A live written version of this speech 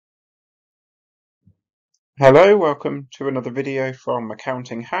Hello, welcome to another video from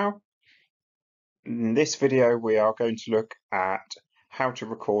Accounting How. In this video we are going to look at how to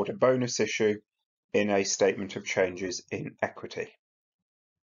record a bonus issue in a statement of changes in equity.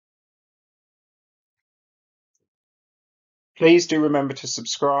 Please do remember to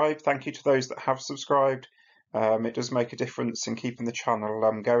subscribe. Thank you to those that have subscribed. It does make a difference in keeping the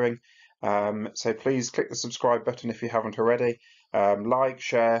channel going. So please click the subscribe button if you haven't already. Like,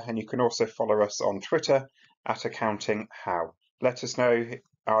 share, and you can also follow us on Twitter at Accounting How. Let us know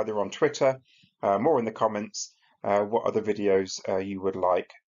either on Twitter or in the comments what other videos you would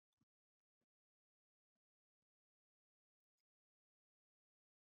like.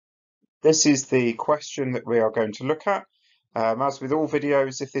 This is the question that we are going to look at. As with all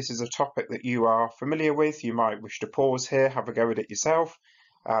videos, if this is a topic that you are familiar with, you might wish to pause here, have a go at it yourself,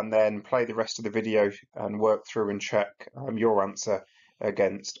 and then play the rest of the video and work through and check your answer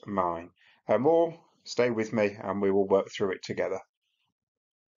against mine. Or stay with me and we will work through it together.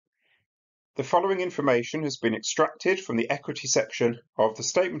 The following information has been extracted from the equity section of the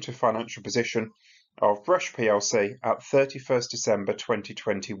Statement of Financial Position of Brush plc at 31st December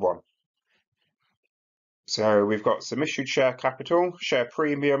 2021. So we've got some issued share capital, share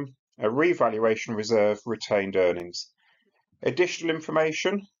premium, a revaluation reserve, retained earnings. Additional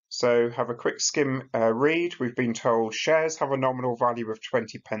information, so have a quick skim read. We've been told shares have a nominal value of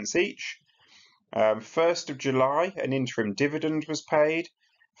 20 pence each. 1st of July, an interim dividend was paid.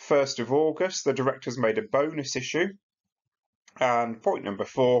 1st of August, the directors made a bonus issue. And point number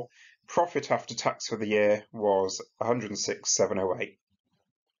 4, profit after tax for the year was 106,708.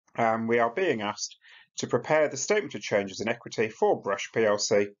 We are being asked to prepare the statement of changes in equity for Brush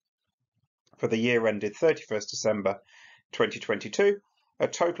plc for the year ended 31st December 2022. A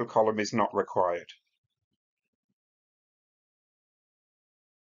total column is not required.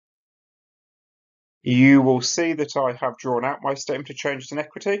 You will see that I have drawn out my statement of changes in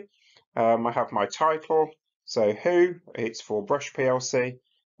equity. I have my title, so who, it's for Brush plc.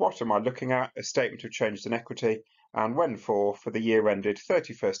 What am I looking at? A statement of changes in equity, and when for the year ended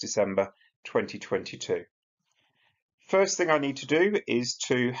 31st December 2022. First thing I need to do is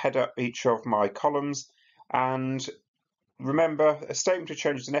to head up each of my columns, and remember, a statement of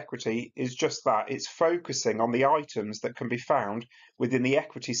changes in equity is just that. It's focusing on the items that can be found within the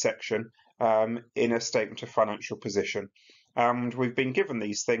equity section in a statement of financial position. And we've been given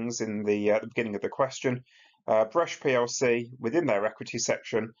these things in the beginning of the question. Brush plc, within their equity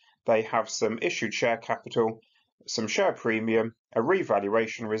section, they have some issued share capital, some share premium, a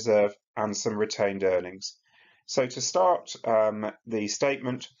revaluation reserve, and some retained earnings. So to start the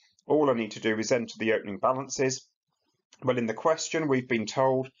statement, all I need to do is enter the opening balances. Well, in the question, we've been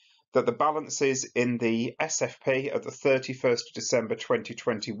told that the balances in the SFP at the 31st of December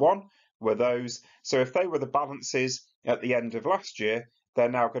 2021 were those. So if they were the balances at the end of last year, they're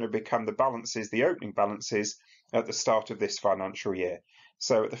now going to become the balances, the opening balances, at the start of this financial year.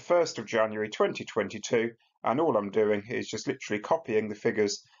 So at the 1st of January 2022, and all I'm doing is just literally copying the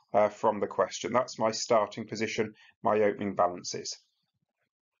figures from the question. That's my starting position, my opening balances.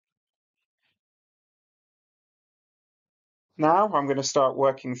 Now I'm going to start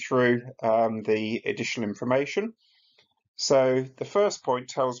working through the additional information. So the first point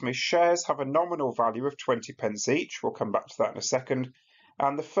tells me shares have a nominal value of 20 pence each. We'll come back to that in a second.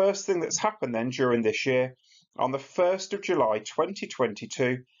 And the first thing that's happened then during this year, on the 1st of July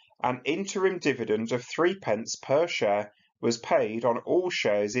 2022, an interim dividend of 3 pence per share was paid on all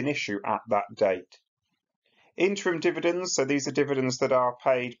shares in issue at that date. Interim dividends, so these are dividends that are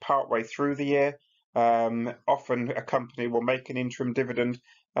paid partway through the year. Often a company will make an interim dividend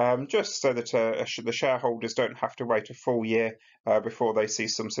just so that the shareholders don't have to wait a full year before they see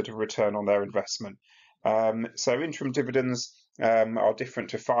some sort of return on their investment. So interim dividends are different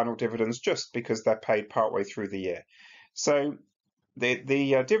to final dividends just because they're paid partway through the year. So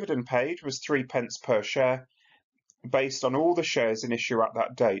the dividend paid was 3 pence per share based on all the shares in issue at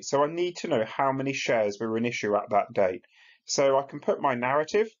that date. So I need to know how many shares were in issue at that date. So I can put my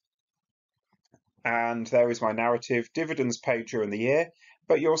narrative, and there is my narrative, dividends paid during the year,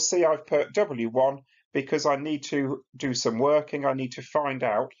 but you'll see I've put W1 because I need to do some working. I need to find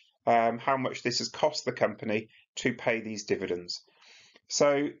out how much this has cost the company to pay these dividends.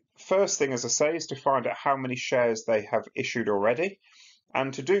 So first thing, as I say, is to find out how many shares they have issued already.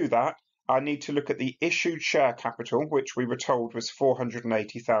 And to do that, I need to look at the issued share capital, which we were told was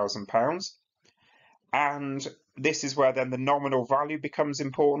 £480,000. And this is where then the nominal value becomes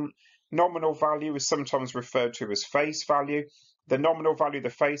important. Nominal value is sometimes referred to as face value. The nominal value, the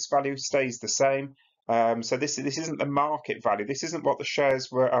face value stays the same. So this isn't the market value. This isn't what the shares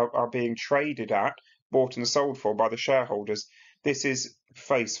are being traded at bought and sold for by the shareholders. This is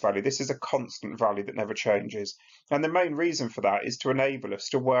face value. This is a constant value that never changes. And the main reason for that is to enable us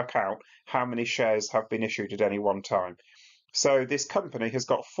to work out how many shares have been issued at any one time. So this company has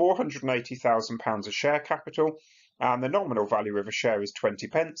got £480,000 of share capital, and the nominal value of a share is 20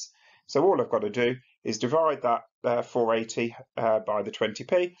 pence. So all I've got to do is divide that 480 by the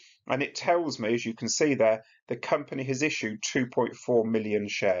 20p, and it tells me, as you can see there, the company has issued 2.4 million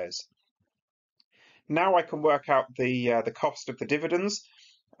shares. Now I can work out the cost of the dividends,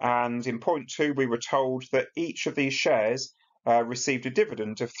 and in point 2 we were told that each of these shares received a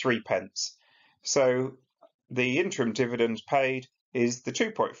dividend of 3 pence. So the interim dividend paid is the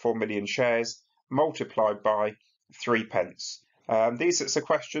 2.4 million shares multiplied by 3 pence. These sorts of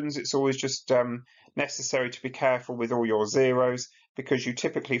questions, it's always just necessary to be careful with all your zeros, because you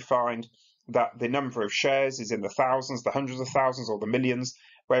typically find that the number of shares is in the thousands, the hundreds of thousands, or the millions,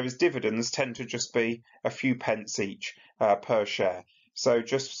 whereas dividends tend to just be a few pence each per share. So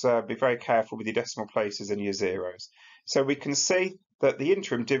just be very careful with your decimal places and your zeros. So we can see that the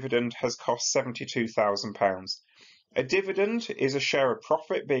interim dividend has cost £72,000. A dividend is a share of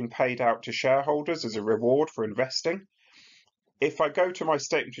profit being paid out to shareholders as a reward for investing. If I go to my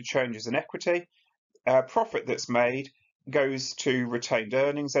statement of changes in equity, profit that's made goes to retained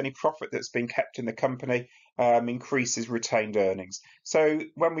earnings. Any profit that's been kept in the company increases retained earnings. So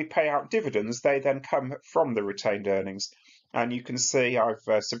when we pay out dividends, they then come from the retained earnings. And you can see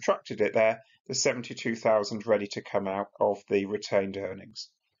I've subtracted it there, the 72,000 ready to come out of the retained earnings.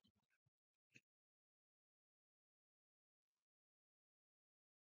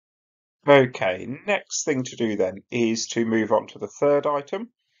 Okay, next thing to do then is to move on to the third item,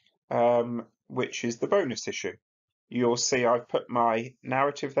 which is the bonus issue. You'll see I've put my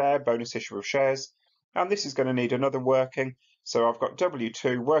narrative there, bonus issue of shares, and this is going to need another working. So I've got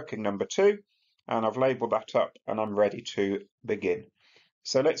W2 working number 2, and I've labelled that up, and I'm ready to begin.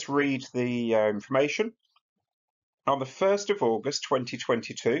 So let's read the information. On the 1st of August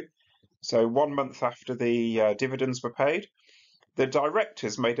 2022, so 1 month after the dividends were paid, the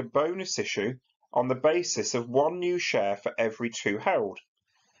directors made a bonus issue on the basis of 1 new share for every 2 held.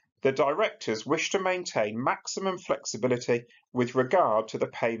 The directors wish to maintain maximum flexibility with regard to the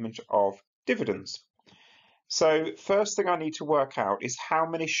payment of dividends. So first thing I need to work out is how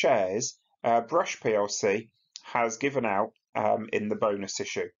many shares Brush plc has given out in the bonus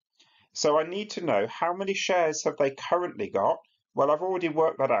issue. So I need to know how many shares have they currently got. Well, I've already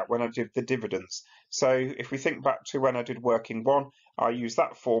worked that out when I did the dividends. So if we think back to when I did working 1, I used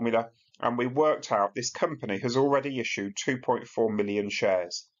that formula, and we worked out this company has already issued 2.4 million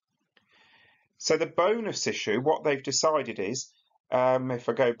shares. So the bonus issue, what they've decided is, if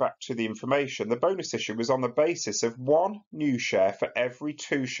I go back to the information, the bonus issue was on the basis of 1 new share for every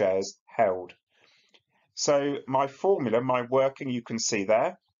 2 shares held. So my formula, my working, you can see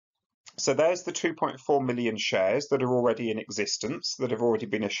there. So there's the 2.4 million shares that are already in existence, that have already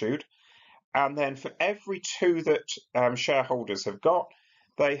been issued. And then for every 2 that shareholders have got,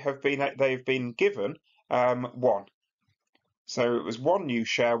 they've been given 1. So it was 1 new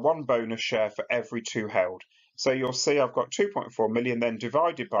share, 1 bonus share for every 2 held. So you'll see I've got 2.4 million, then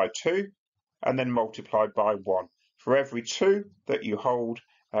divided by 2, and then multiplied by 1. For every 2 that you hold,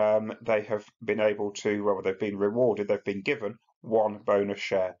 they have been able to, well, they've been rewarded, they've been given 1 bonus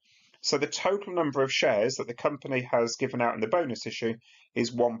share. So the total number of shares that the company has given out in the bonus issue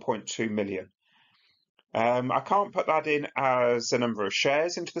is 1.2 million. I can't put that in as a number of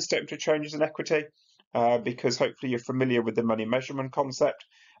shares into the statement of changes in equity, because hopefully you're familiar with the money measurement concept.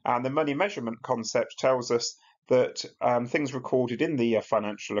 And the money measurement concept tells us that things recorded in the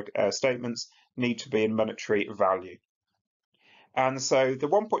financial statements need to be in monetary value. And so the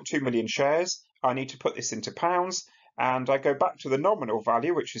 1.2 million shares, I need to put this into pounds, and I go back to the nominal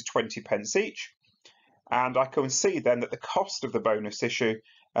value, which is 20 pence each. And I can see then that the cost of the bonus issue,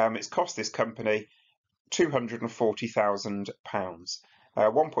 it's cost this company £240,000.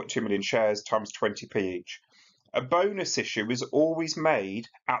 1.2 million shares times 20p each. A bonus issue is always made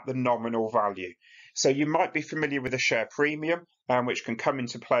at the nominal value. So you might be familiar with a share premium, which can come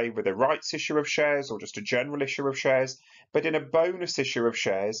into play with a rights issue of shares or just a general issue of shares. But in a bonus issue of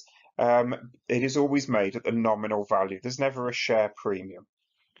shares, it is always made at the nominal value. There's never a share premium.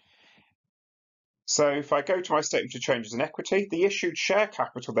 So if I go to my statement of changes in equity, the issued share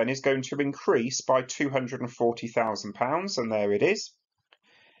capital then is going to increase by £240,000, and there it is.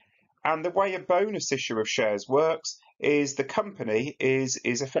 And the way a bonus issue of shares works is the company is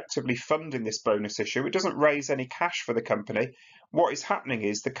effectively funding this bonus issue. It doesn't raise any cash for the company. What is happening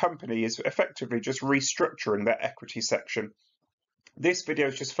is the company is effectively just restructuring their equity section. This video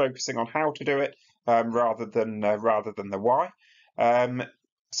is just focusing on how to do it. rather than the y.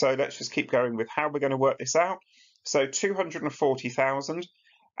 So let's just keep going with how we're going to work this out. So 240,000,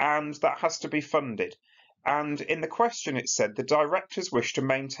 and that has to be funded. And in the question it said the directors wish to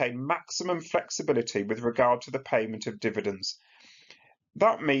maintain maximum flexibility with regard to the payment of dividends.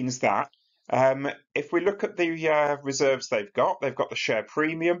 That means that if we look at the reserves they've got the share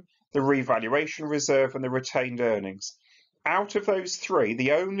premium, the revaluation reserve and the retained earnings. Out of those three,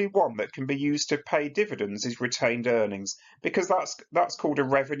 the only one that can be used to pay dividends is retained earnings, because that's called a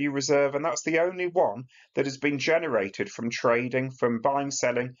revenue reserve, and that's the only one that has been generated from trading, from buying,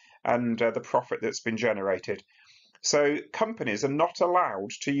 selling, and the profit that's been generated. So companies are not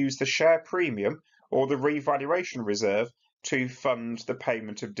allowed to use the share premium or the revaluation reserve to fund the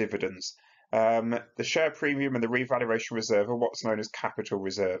payment of dividends. The share premium and the revaluation reserve are what's known as capital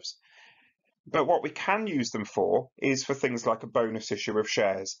reserves. But what we can use them for is for things like a bonus issue of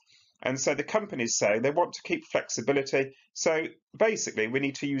shares. And so the companies say they want to keep flexibility. So basically, we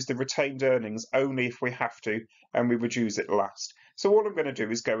need to use the retained earnings only if we have to, and we would use it last. So all I'm going to do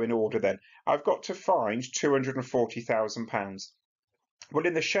is go in order then. I've got to find £240,000. Well,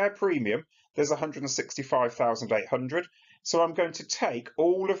 in the share premium, there's 165,800. So I'm going to take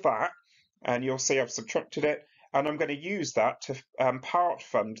all of that, and you'll see I've subtracted it, and I'm going to use that to part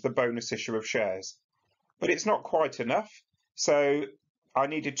fund the bonus issue of shares. But it's not quite enough, so I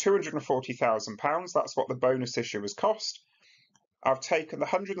needed £240,000. That's what the bonus issue has cost. I've taken the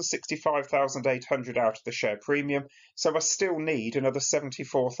 165,800 out of the share premium, so I still need another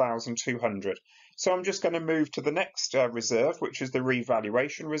 74,200. So I'm just going to move to the next reserve, which is the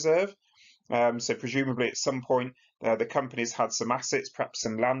revaluation reserve. So presumably at some point the company's had some assets, perhaps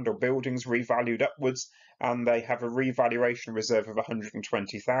some land or buildings, revalued upwards, and they have a revaluation reserve of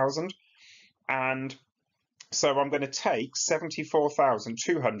 120,000. And so I'm going to take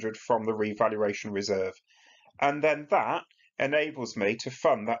 74,200 from the revaluation reserve. And then that enables me to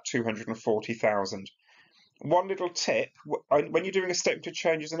fund that 240,000. One little tip, when you're doing a statement of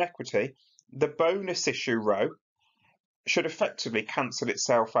changes in equity, the bonus issue row should effectively cancel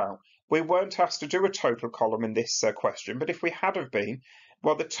itself out. We weren't asked to do a total column in this question, but if we had have been,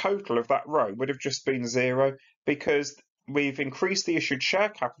 well, the total of that row would have just been 0, because we've increased the issued share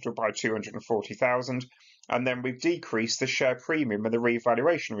capital by 240,000, and then we've decreased the share premium and the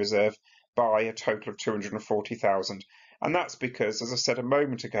revaluation reserve by a total of 240,000. And that's because, as I said a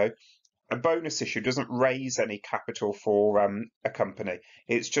moment ago, a bonus issue doesn't raise any capital for a company.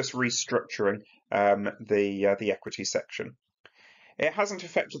 It's just restructuring the equity section. It hasn't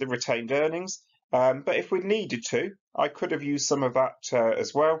affected the retained earnings, but if we needed to, I could have used some of that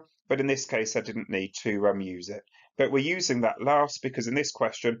as well, but in this case I didn't need to use it. But we're using that last because in this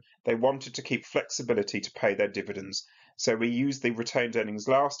question they wanted to keep flexibility to pay their dividends. So we use the retained earnings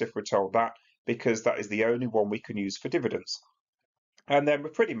last if we're told that, because that is the only one we can use for dividends. And then we're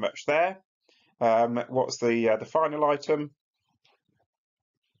pretty much there. What's the final item?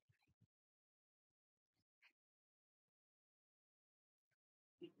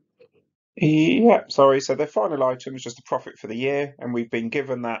 Yeah, sorry. So the final item is just the profit for the year, and we've been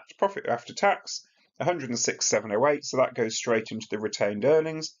given that profit after tax, 106,708. So that goes straight into the retained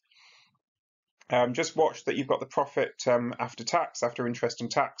earnings. Just watch that you've got the profit after tax, after interest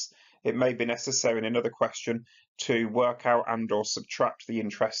and tax. It may be necessary in another question to work out and or subtract the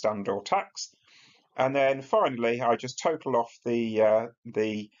interest and or tax. And then finally, I just total off the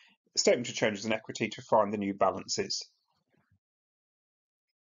statement of changes in equity to find the new balances.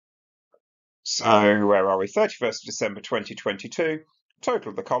 So where are we? 31st of December 2022. Total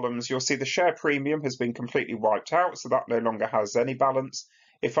of the columns, you'll see the share premium has been completely wiped out, so that no longer has any balance.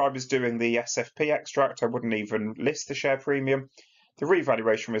 If I was doing the SFP extract, I wouldn't even list the share premium. The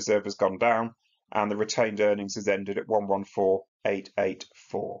revaluation reserve has gone down, and the retained earnings has ended at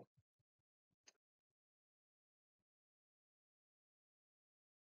 114,884.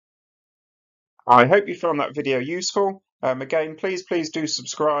 I hope you found that video useful. Again, please do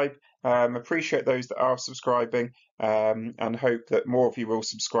subscribe. Appreciate those that are subscribing, and hope that more of you will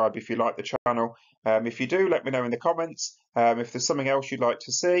subscribe if you like the channel. If you do, let me know in the comments. If there's something else you'd like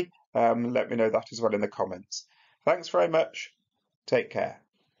to see, let me know that as well in the comments. Thanks very much. Take care.